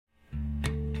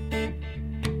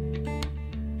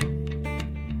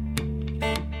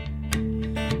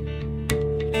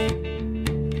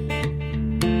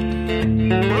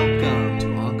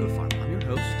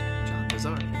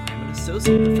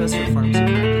Associate Professor of Pharmacy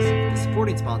Practice, the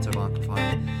supporting sponsor of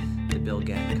OncoPharm, the Bill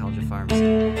Gatton College of Pharmacy.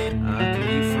 Coming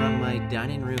to you from my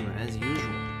dining room, as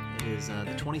usual. It is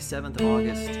the 27th of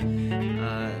August.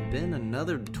 Been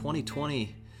another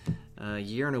 2020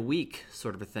 year and a week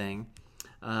sort of a thing.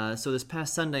 So this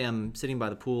past Sunday, I'm sitting by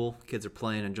the pool. Kids are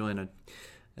playing, enjoying a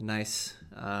nice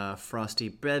frosty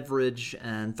beverage,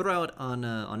 and throw out on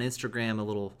Instagram a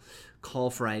little call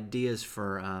for ideas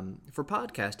for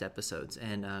podcast episodes.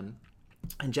 And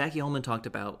Jackie Holman talked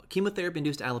about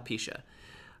chemotherapy-induced alopecia,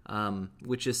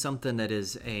 which is something that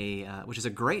is a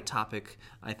great topic,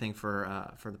 I think,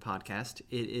 for the podcast.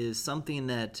 It is something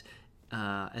that,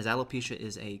 as alopecia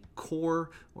is a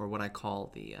core, or what I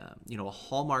call a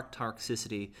hallmark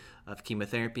toxicity of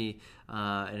chemotherapy,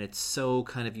 and it's so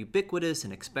kind of ubiquitous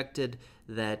and expected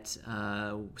that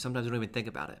sometimes we don't even think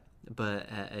about it. But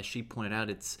as she pointed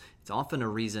out, it's often a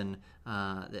reason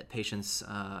that patients,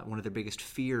 one of their biggest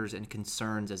fears and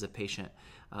concerns as a patient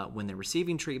when they're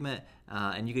receiving treatment,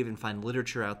 and you can even find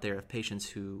literature out there of patients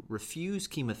who refuse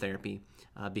chemotherapy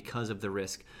because of the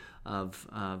risk of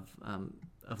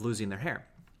losing their hair.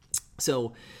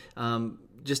 So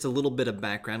just a little bit of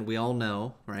background. We all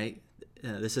know, right?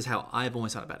 This is how I've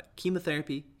always thought about it.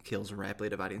 Chemotherapy kills rapidly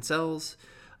dividing cells.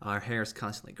 Our hair is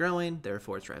constantly growing,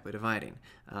 therefore it's rapidly dividing.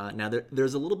 Now,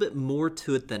 there's a little bit more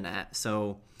to it than that.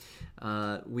 So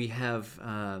we have,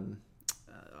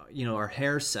 our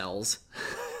hair cells,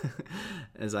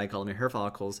 as I call them, your hair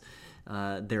follicles.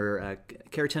 They're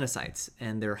keratinocytes,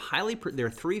 and there are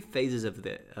three phases of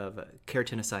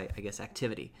keratinocyte, I guess,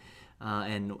 activity.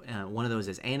 And one of those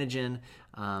is anagen.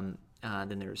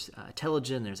 Then there's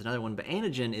telogen. There's another one, but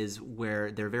anagen is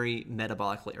where they're very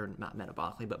mitotically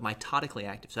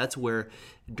active. So that's where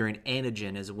during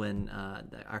anagen is when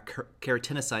our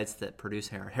keratinocytes that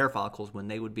produce our hair follicles, when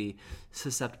they would be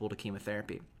susceptible to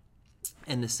chemotherapy.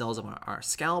 And the cells of our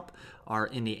scalp are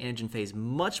in the anagen phase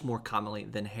much more commonly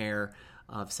than hair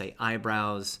of, say,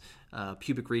 eyebrows,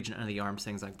 pubic region under the arms,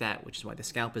 things like that, which is why the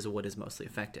scalp is what is mostly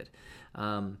affected.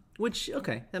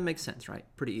 That makes sense, right?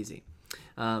 Pretty easy.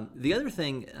 The other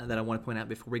thing that I want to point out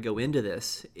before we go into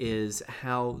this is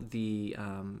how the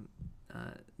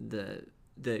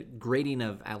grading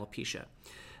of alopecia,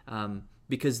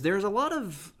 because there's a lot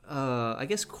of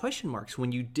question marks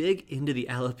when you dig into the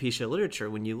alopecia literature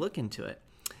when you look into it.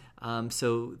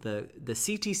 So the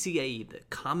CTCAE, the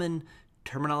common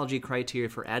terminology criteria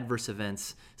for adverse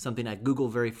events, something I Google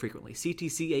very frequently,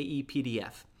 CTCAE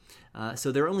PDF.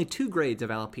 So there are only two grades of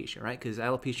alopecia, right? Because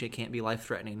alopecia can't be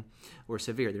life-threatening or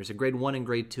severe. There's a grade 1 and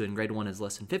grade 2, and grade 1 is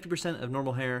less than 50% of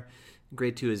normal hair.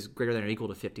 Grade 2 is greater than or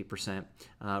equal to 50%,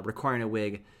 requiring a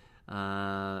wig,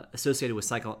 associated with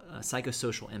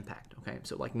psychosocial impact, okay?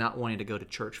 So like not wanting to go to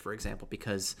church, for example,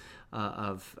 because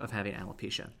of having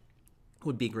alopecia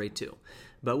would be grade 2.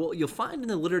 But what you'll find in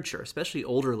the literature, especially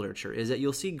older literature, is that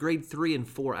you'll see grade 3 and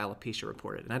 4 alopecia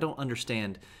reported. And I don't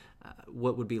understand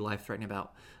what would be life-threatening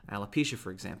about alopecia,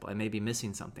 for example. I may be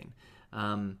missing something.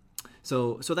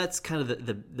 So that's kind of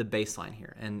the baseline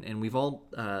here. And we've all,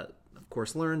 of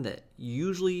course, learned that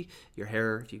usually your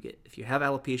hair, if you have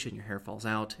alopecia and your hair falls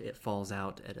out, it falls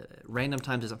out at random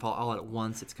times. It doesn't fall all at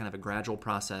once. It's kind of a gradual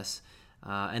process.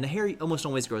 And the hair almost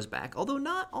always grows back, although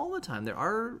not all the time.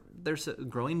 There's a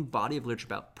growing body of literature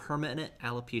about permanent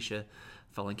alopecia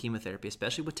following chemotherapy,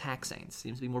 especially with taxanes.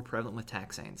 Seems to be more prevalent with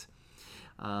taxanes.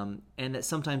 And that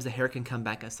sometimes the hair can come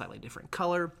back a slightly different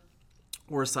color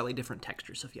or a slightly different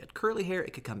texture. So if you had curly hair,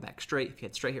 it could come back straight. If you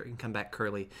had straight hair, it can come back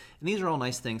curly. And these are all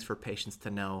nice things for patients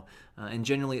to know. And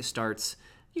generally it starts,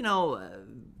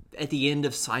 at the end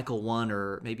of cycle 1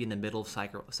 or maybe in the middle of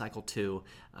cycle 2.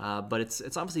 But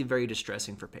it's obviously very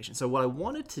distressing for patients. So what I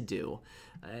wanted to do,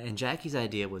 and Jackie's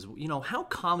idea was, how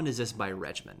common is this by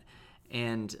regimen?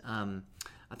 And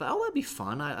I thought, that'd be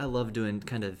fun. I love doing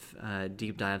kind of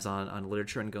deep dives on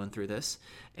literature and going through this.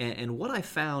 And what I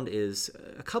found is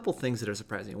a couple things that are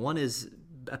surprising. One is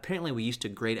apparently we used to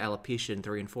grade alopecia in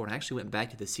 3 and 4, and I actually went back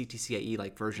to the CTCAE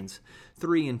like versions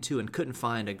 3 and 2 and couldn't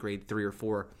find a grade 3 or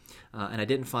 4, and I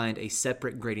didn't find a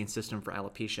separate grading system for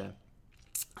alopecia.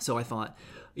 So I thought,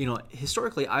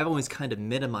 historically I've always kind of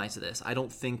minimized this. I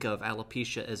don't think of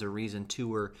alopecia as a reason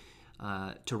to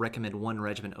recommend one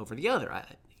regimen over the other.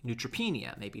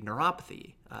 Neutropenia, maybe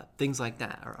neuropathy, things like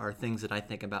that are things that I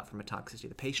think about from a toxicity.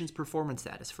 The patient's performance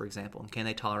status, for example, and can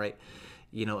they tolerate,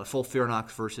 a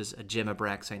FOLFIRINOX versus a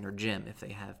Gem/Abraxane or Gem if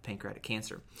they have pancreatic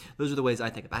cancer. Those are the ways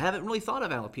I think of it. I haven't really thought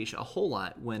of alopecia a whole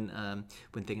lot when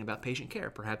thinking about patient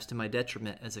care, perhaps to my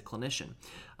detriment as a clinician.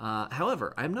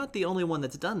 However, I'm not the only one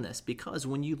that's done this, because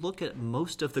when you look at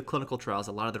most of the clinical trials,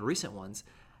 a lot of the recent ones,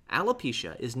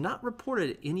 alopecia is not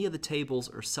reported in any of the tables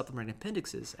or supplementary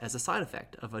appendixes as a side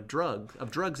effect of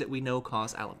drugs that we know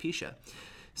cause alopecia.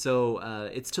 So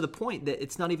it's to the point that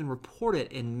it's not even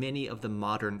reported in many of the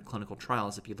modern clinical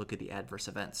trials if you look at the adverse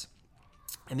events.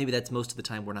 And maybe that's most of the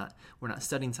time we're not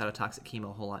studying cytotoxic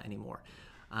chemo a whole lot anymore.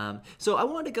 So I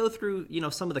wanted to go through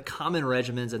some of the common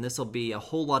regimens, and this will be a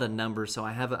whole lot of numbers. So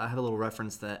I have a little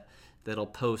reference that'll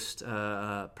post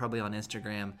probably on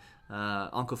Instagram,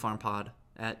 OncoPharmPod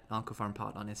at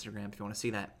OncoPharmPod on Instagram if you want to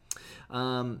see that.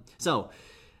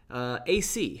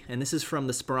 AC, and this is from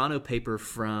the Sperano paper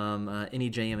from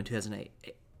NEJM in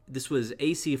 2008. This was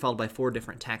AC followed by 4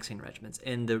 different taxane regimens,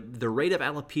 and the rate of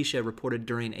alopecia reported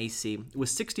during AC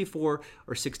was 64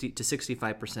 or 60 to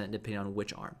 65% depending on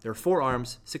which arm. There are 4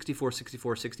 arms: 64,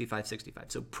 64, 65, 65.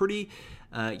 So pretty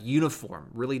uniform,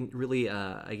 really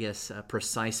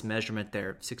precise measurement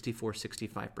there. 64,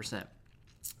 65%.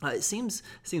 It seems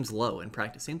low in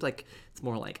practice. Seems like it's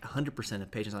more like 100% of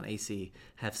patients on AC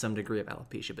have some degree of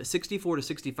alopecia, but 64 to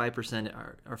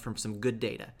 65% are from some good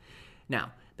data.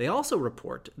 Now, they also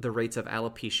report the rates of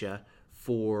alopecia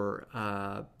for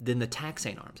then the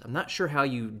taxane arms. I'm not sure how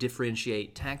you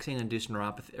differentiate taxane-induced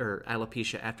neuropathy or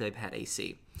alopecia after they've had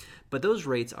AC, but those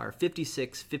rates are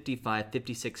 56, 55,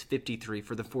 56, 53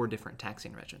 for the 4 different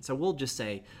taxane regimens. So we'll just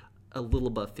say a little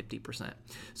above 50%.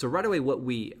 So right away, what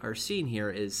we are seeing here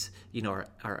is,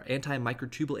 our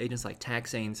anti-microtubule agents like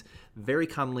taxanes very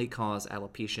commonly cause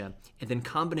alopecia, and then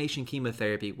combination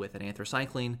chemotherapy with an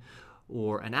anthracycline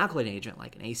or an alkaline agent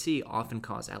like an AC often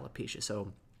cause alopecia.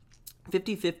 So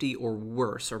 50-50 or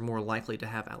worse are more likely to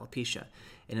have alopecia.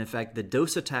 And in fact, the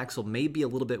docetaxel may be a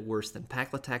little bit worse than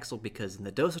paclitaxel because in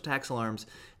the docetaxel arms,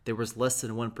 there was less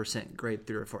than 1% grade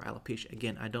 3 or 4 alopecia.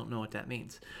 Again, I don't know what that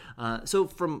means. So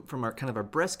from our kind of our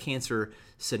breast cancer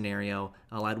scenario,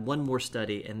 I'll add one more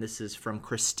study, and this is from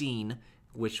Christine,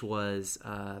 which was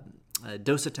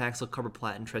docetaxel,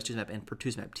 carboplatin, trastuzumab, and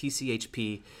pertuzumab,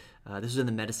 TCHP. This is in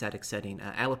the metastatic setting.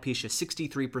 Alopecia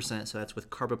 63%, so that's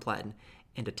with carboplatin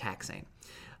and a taxane.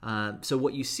 So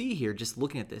what you see here, just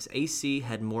looking at this, AC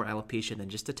had more alopecia than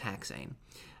just a taxane.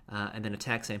 And then a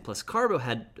taxane plus carbo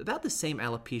had about the same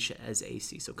alopecia as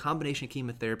AC. So combination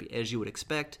chemotherapy, as you would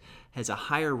expect, has a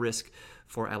higher risk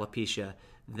for alopecia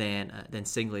than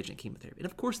single-agent chemotherapy. And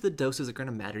of course, the doses are going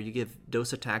to matter. You give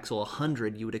docetaxel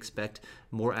 100, you would expect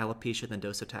more alopecia than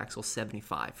docetaxel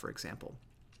 75, for example.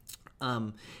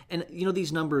 And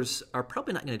these numbers are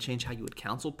probably not going to change how you would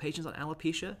counsel patients on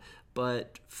alopecia,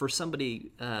 but for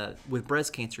somebody with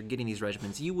breast cancer getting these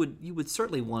regimens, you would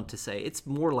certainly want to say it's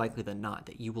more likely than not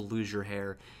that you will lose your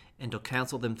hair, and to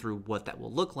counsel them through what that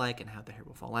will look like and how the hair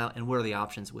will fall out and what are the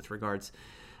options with regards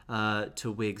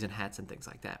to wigs and hats and things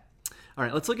like that. All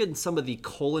right, let's look at some of the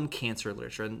colon cancer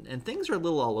literature, and things are a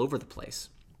little all over the place.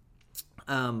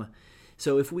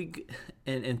 So if we,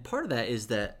 and part of that is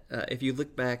that if you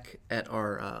look back at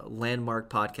our landmark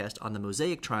podcast on the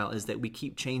Mosaic trial, is that we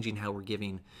keep changing how we're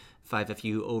giving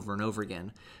 5FU over and over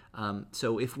again.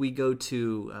 So if we go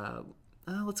to,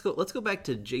 let's go back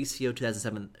to JCO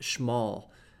 2007 Schmoll,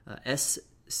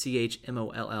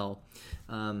 SCHMOLL.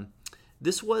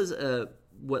 This was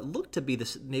what looked to be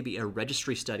maybe a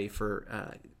registry study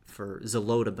for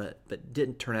Xeloda, but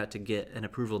didn't turn out to get an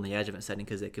approval in the adjuvant setting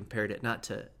because they compared it not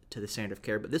to the standard of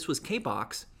care. But this was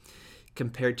K-Box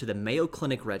compared to the Mayo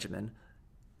Clinic regimen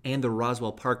and the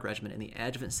Roswell Park regimen in the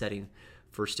adjuvant setting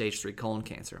for stage 3 colon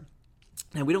cancer.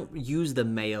 Now, we don't use the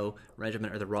Mayo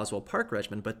regimen or the Roswell Park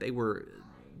regimen, but they were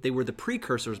the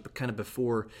precursors, but kind of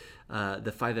before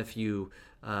the 5FU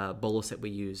bolus that we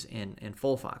use in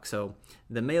FOLFOX. So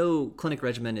the Mayo Clinic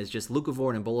regimen is just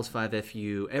leucovorin and bolus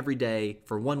 5FU every day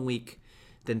for 1 week,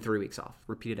 then 3 weeks off,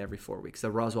 repeated every 4 weeks.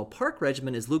 The Roswell Park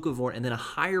regimen is leucovorin and then a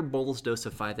higher bolus dose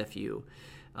of 5FU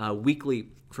weekly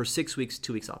for 6 weeks,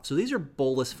 2 weeks off. So these are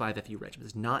bolus 5FU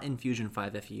regimens, not infusion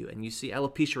 5FU. And you see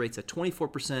alopecia rates at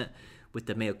 24% with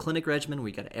the Mayo Clinic regimen, where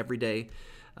you got it every day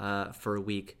for a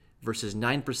week, versus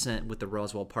 9% with the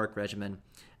Roswell Park regimen,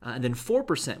 and then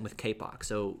 4% with K-Box.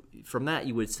 So from that,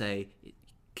 you would say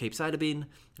capecitabine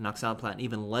and oxaliplatin,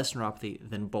 even less neuropathy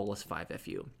than bolus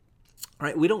 5FU. All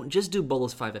right, we don't just do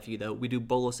bolus 5FU, though. We do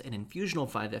bolus and infusional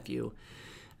 5FU.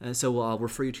 So I'll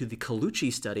refer you to the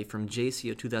Colucci study from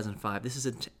JCO 2005. This is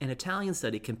an Italian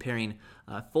study comparing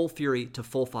FOLFIRI to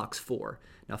FOLFOX4.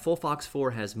 Now,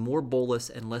 FOLFOX4 has more bolus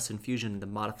and less infusion than the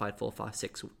modified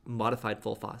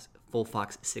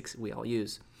FOLFOX6 we all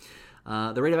use.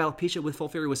 The rate of alopecia with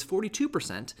FOLFIRI was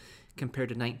 42% compared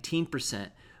to 19%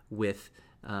 with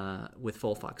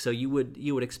FOLFOX. So you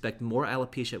would expect more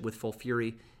alopecia with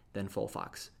FOLFIRI than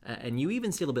FOLFOX. And you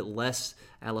even see a little bit less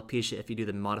alopecia if you do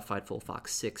the modified FOLFOX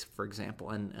 6, for example.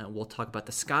 And we'll talk about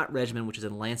the Scott regimen, which is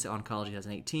in Lancet Oncology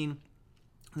 2018.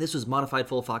 This was modified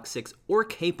FOLFOX 6 or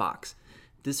CAPOX.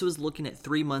 This was looking at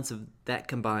 3 months of that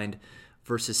combined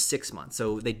versus 6 months.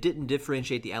 So they didn't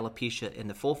differentiate the alopecia in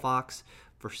the FOLFOX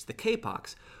versus the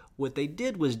CAPOX. What they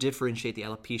did was differentiate the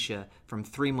alopecia from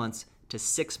 3 months to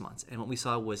 6 months. And what we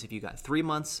saw was if you got 3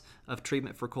 months of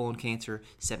treatment for colon cancer,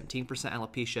 17%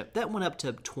 alopecia, that went up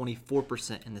to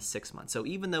 24% in the 6 months. So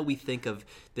even though we think of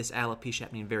this alopecia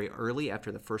happening very early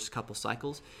after the first couple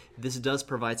cycles, this does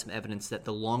provide some evidence that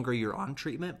the longer you're on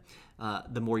treatment,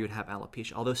 the more you would have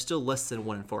alopecia, although still less than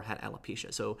 1 in 4 had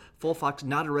alopecia. So FOLFOX,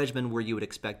 not a regimen where you would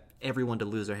expect everyone to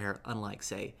lose their hair, unlike,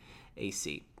 say,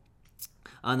 AC.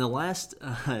 On the last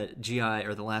GI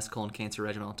or the last colon cancer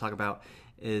regimen I'll talk about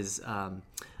is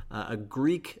a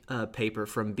Greek paper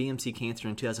from BMC Cancer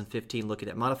in 2015 looking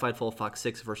at modified FOLFOX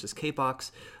 6 versus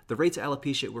CAPOX. The rates of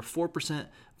alopecia were 4%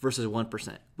 versus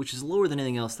 1%, which is lower than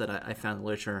anything else that I found in the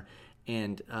literature.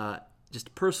 And just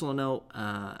a personal note,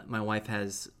 my wife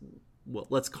has, well,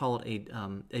 let's call it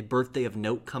a birthday of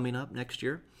note coming up next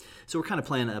year. So we're kind of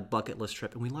planning a bucket list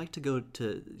trip, and we like to go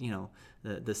to,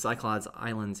 the Cyclades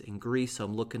Islands in Greece. So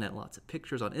I'm looking at lots of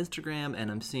pictures on Instagram,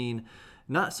 and I'm seeing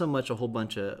not so much a whole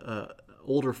bunch of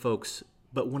older folks,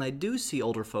 but when I do see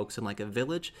older folks in like a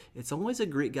village, it's always a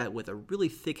Greek guy with a really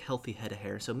thick, healthy head of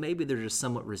hair. So maybe they're just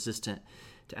somewhat resistant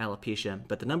to alopecia.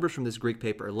 But the numbers from this Greek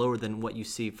paper are lower than what you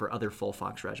see for other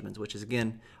FOLFOX regimens, which is,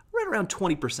 again, right around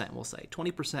 20%, we'll say.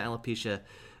 20% alopecia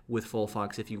with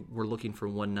FOLFOX if you were looking for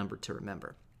one number to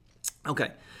remember.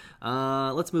 Okay,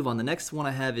 let's move on. The next one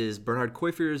I have is Bernard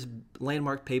Coifier's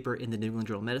landmark paper in the New England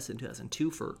Journal of Medicine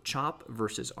 2002 for CHOP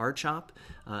versus RCHOP.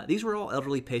 These were all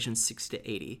elderly patients 60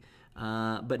 to 80,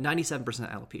 but 97%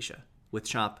 alopecia with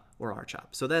CHOP or RCHOP.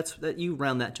 So that you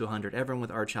round that to 100. Everyone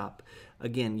with RCHOP,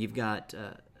 again, you've got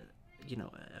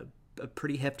a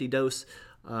pretty hefty dose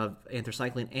of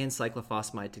anthracycline and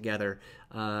cyclophosphamide together,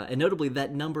 and notably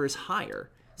that number is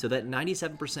higher. So that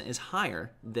 97% is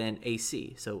higher than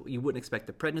AC. So you wouldn't expect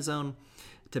the prednisone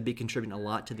to be contributing a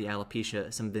lot to the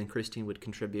alopecia. Some vincristine would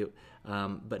contribute,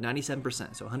 but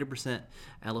 97%, so 100%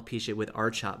 alopecia with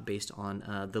RCHOP based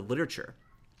on the literature.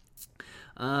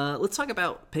 Let's talk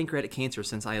about pancreatic cancer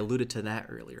since I alluded to that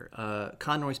earlier.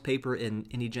 Conroy's paper in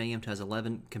NEJM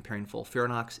 2011 comparing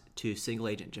FOLFIRINOX to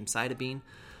single-agent gemcitabine.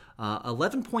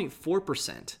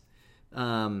 11.4%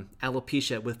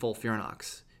 alopecia with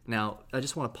FOLFIRINOX. Now, I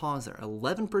just want to pause there.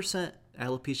 11%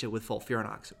 alopecia with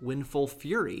FOLFIRINOX, when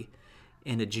FOLFIRI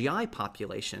in a GI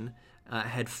population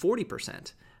had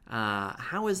 40%.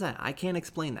 How is that? I can't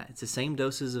explain that. It's the same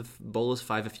doses of bolus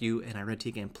 5-FU and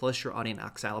irinotecan plus your iodine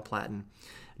oxaliplatin.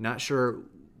 Not sure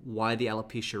why the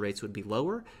alopecia rates would be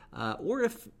lower, or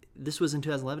if this was in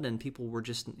 2011 and people were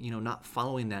just not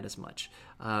following that as much.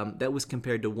 That was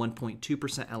compared to 1.2%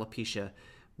 alopecia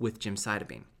with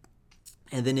gemcitabine.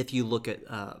 And then if you look at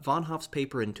Von Hoff's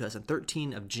paper in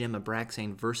 2013 of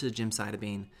gem-Abraxane versus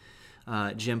gemcitabine,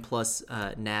 gem plus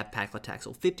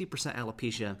nab-paclitaxel, 50%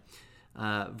 alopecia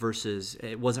versus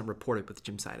it wasn't reported with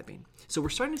gemcitabine. So we're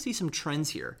starting to see some trends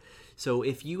here. So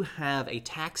if you have a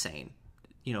taxane,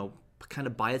 kind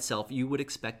of by itself, you would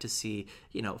expect to see,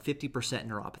 50%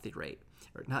 neuropathy rate,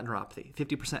 or not neuropathy,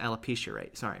 50% alopecia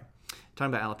rate. Sorry, I'm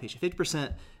talking about alopecia,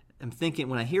 50%. I'm thinking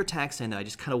when I hear taxane, I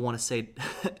just kind of want to say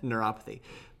neuropathy,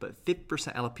 but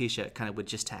 50% alopecia kind of with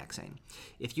just taxane.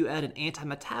 If you add an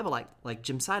antimetabolite like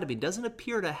gemcitabine, doesn't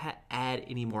appear to add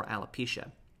any more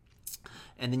alopecia.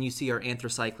 And then you see our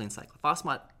anthracycline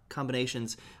cyclophosphamide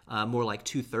combinations, more like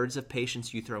 2/3 of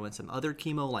patients. You throw in some other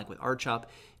chemo, like with RCHOP,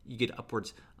 you get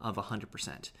upwards of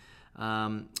 100%.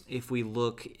 If we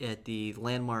look at the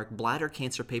landmark bladder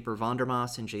cancer paper,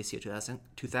 Vondermas and JCO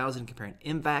 2000 comparing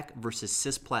MVAC versus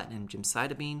cisplatin and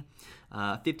gemcitabine,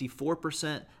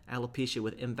 54% alopecia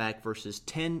with MVAC versus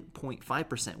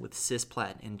 10.5% with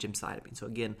cisplatin and gemcitabine. So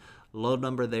again, low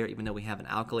number there, even though we have an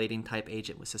alkylating type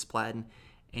agent with cisplatin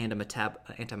and an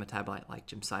antimetabolite like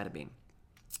gemcitabine.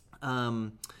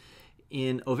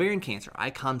 In ovarian cancer,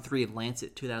 ICON-3 of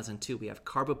Lancet 2002, we have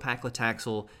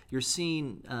carbopaclitaxel. You're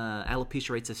seeing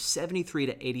alopecia rates of 73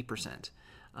 to 80%.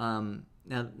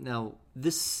 Now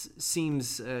this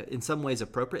seems in some ways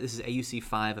appropriate. This is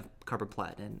AUC5 of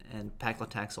carboplatin and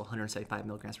paclitaxel, 175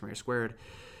 milligrams per meter squared.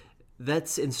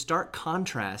 That's in stark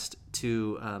contrast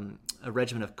to a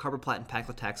regimen of carboplatin,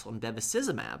 paclitaxel, and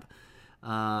bevacizumab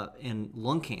in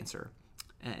lung cancer.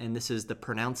 And this is the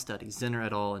pronounced study, Zinner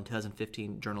et al. In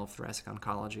 2015, Journal of Thoracic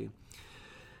Oncology,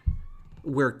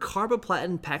 where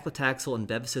carboplatin, paclitaxel, and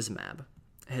bevacizumab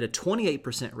had a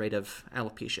 28% rate of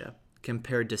alopecia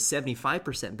compared to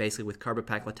 75% basically with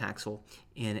carbopaclitaxel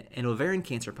in an ovarian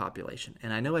cancer population.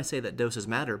 And I know I say that doses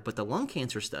matter, but the lung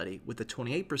cancer study with the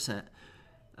 28%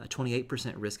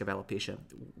 risk of alopecia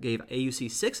gave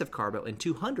AUC 6 of carbo and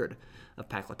 200 of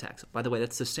paclitaxel. By the way,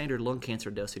 that's the standard lung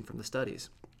cancer dosing from the studies.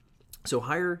 So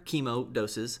higher chemo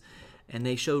doses, and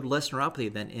they showed less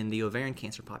neuropathy than in the ovarian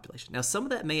cancer population. Now, some of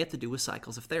that may have to do with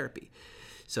cycles of therapy.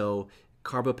 So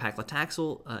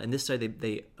carbopaclitaxel, in this study,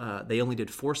 they only did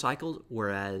 4 cycles,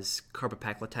 whereas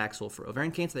carbopaclitaxel for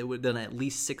ovarian cancer, they would have done at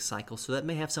least 6 cycles. So that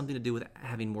may have something to do with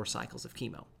having more cycles of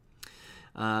chemo.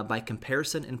 By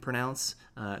comparison and pronounce,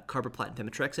 carboplatin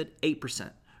pemetrexed,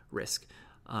 8% risk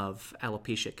of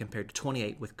alopecia compared to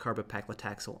 28 with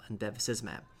carbopaclitaxel and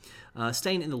bevacizumab.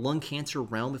 Staying in the lung cancer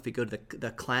realm, if we go to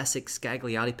the classic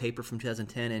Scagliotti paper from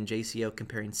 2010 and JCO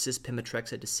comparing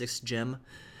cis-pemetrexed to cis-gem,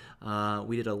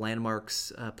 we did a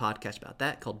landmarks podcast about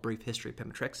that called Brief History of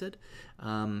Pemetrexed.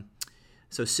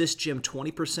 So cis-gem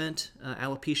 20%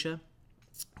 alopecia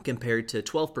compared to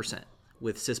 12%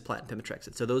 with cisplatin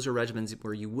pemetrexed. So those are regimens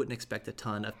where you wouldn't expect a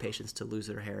ton of patients to lose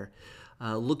their hair.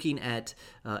 Looking at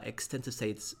extensive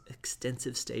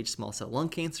stage small cell lung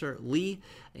cancer, Lee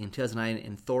in 2009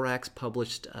 in Thorax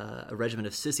published a regimen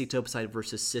of cis-etoposide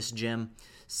versus cis-gem.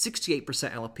 68%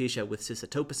 alopecia with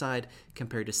cis-etoposide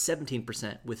compared to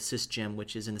 17% with cis-gem,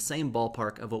 which is in the same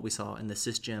ballpark of what we saw in the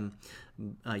cis-gem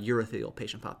urothelial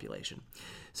patient population.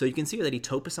 So you can see that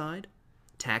etoposide,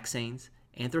 taxanes,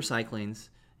 anthracyclines,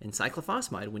 and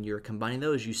cyclophosphamide, when you're combining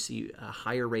those, you see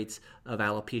higher rates of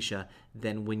alopecia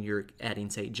than when you're adding,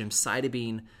 say,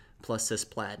 gemcitabine plus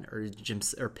cisplatin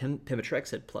or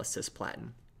pemetrexed plus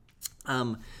cisplatin.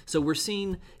 So we're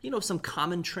seeing, some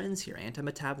common trends here.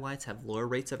 Antimetabolites have lower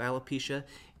rates of alopecia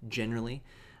generally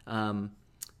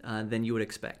than you would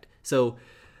expect. So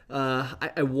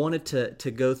I wanted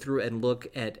to go through and look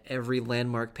at every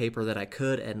landmark paper that I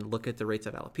could and look at the rates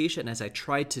of alopecia. And as I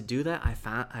tried to do that, I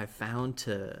found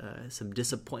some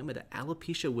disappointment that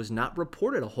alopecia was not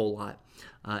reported a whole lot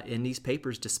in these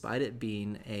papers, despite it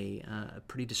being a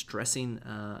pretty distressing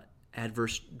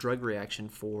adverse drug reaction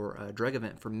drug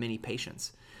event for many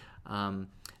patients.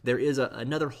 There is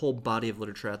another whole body of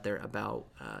literature out there about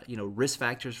risk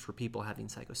factors for people having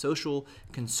psychosocial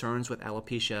concerns with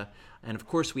alopecia, and of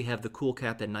course we have the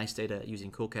CoolCap and nice data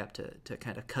using CoolCap to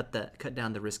kind of cut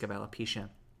down the risk of alopecia.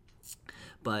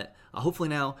 But hopefully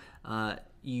now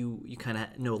you kind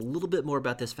of know a little bit more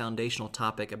about this foundational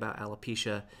topic about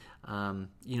alopecia.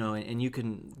 And you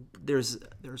can. There's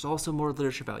also more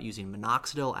literature about using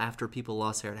minoxidil after people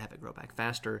lost hair to have it grow back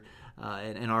faster.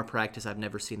 In our practice, I've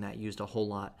never seen that used a whole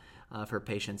lot for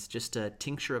patients. Just a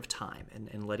tincture of time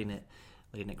and letting it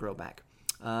grow back.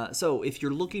 So if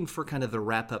you're looking for kind of the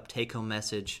wrap up take home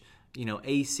message,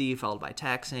 AC followed by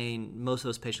taxane, most of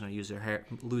those patients are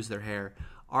going to lose their hair.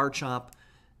 RCHOP,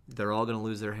 they're all going to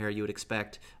lose their hair, you would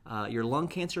expect. Your lung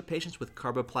cancer patients with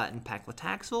carboplatin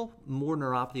paclitaxel, more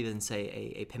neuropathy than,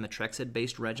 say, a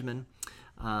pemetrexed-based regimen,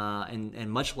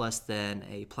 and much less than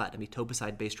a platinum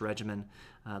etoposide-based regimen.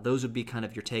 Those would be kind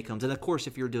of your take-homes. And, of course,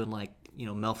 if you're doing,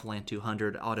 Melphalan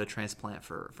 200 auto transplant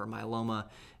for myeloma,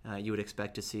 you would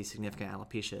expect to see significant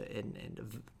alopecia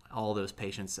in all those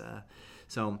patients.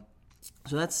 So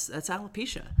that's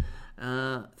alopecia.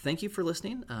 Thank you for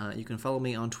listening. You can follow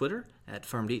me on Twitter at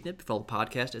PharmDeepNip. Follow the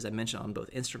podcast, as I mentioned, on both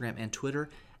Instagram and Twitter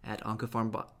at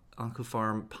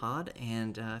OncoPharmPod.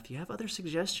 And if you have other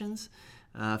suggestions,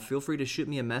 feel free to shoot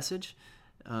me a message.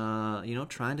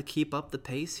 Trying to keep up the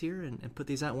pace here and put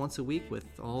these out once a week with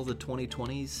all the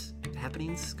 2020s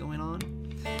happenings going on.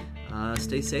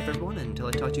 Stay safe, everyone, and until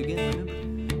I talk to you again,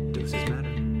 remember, doses matter.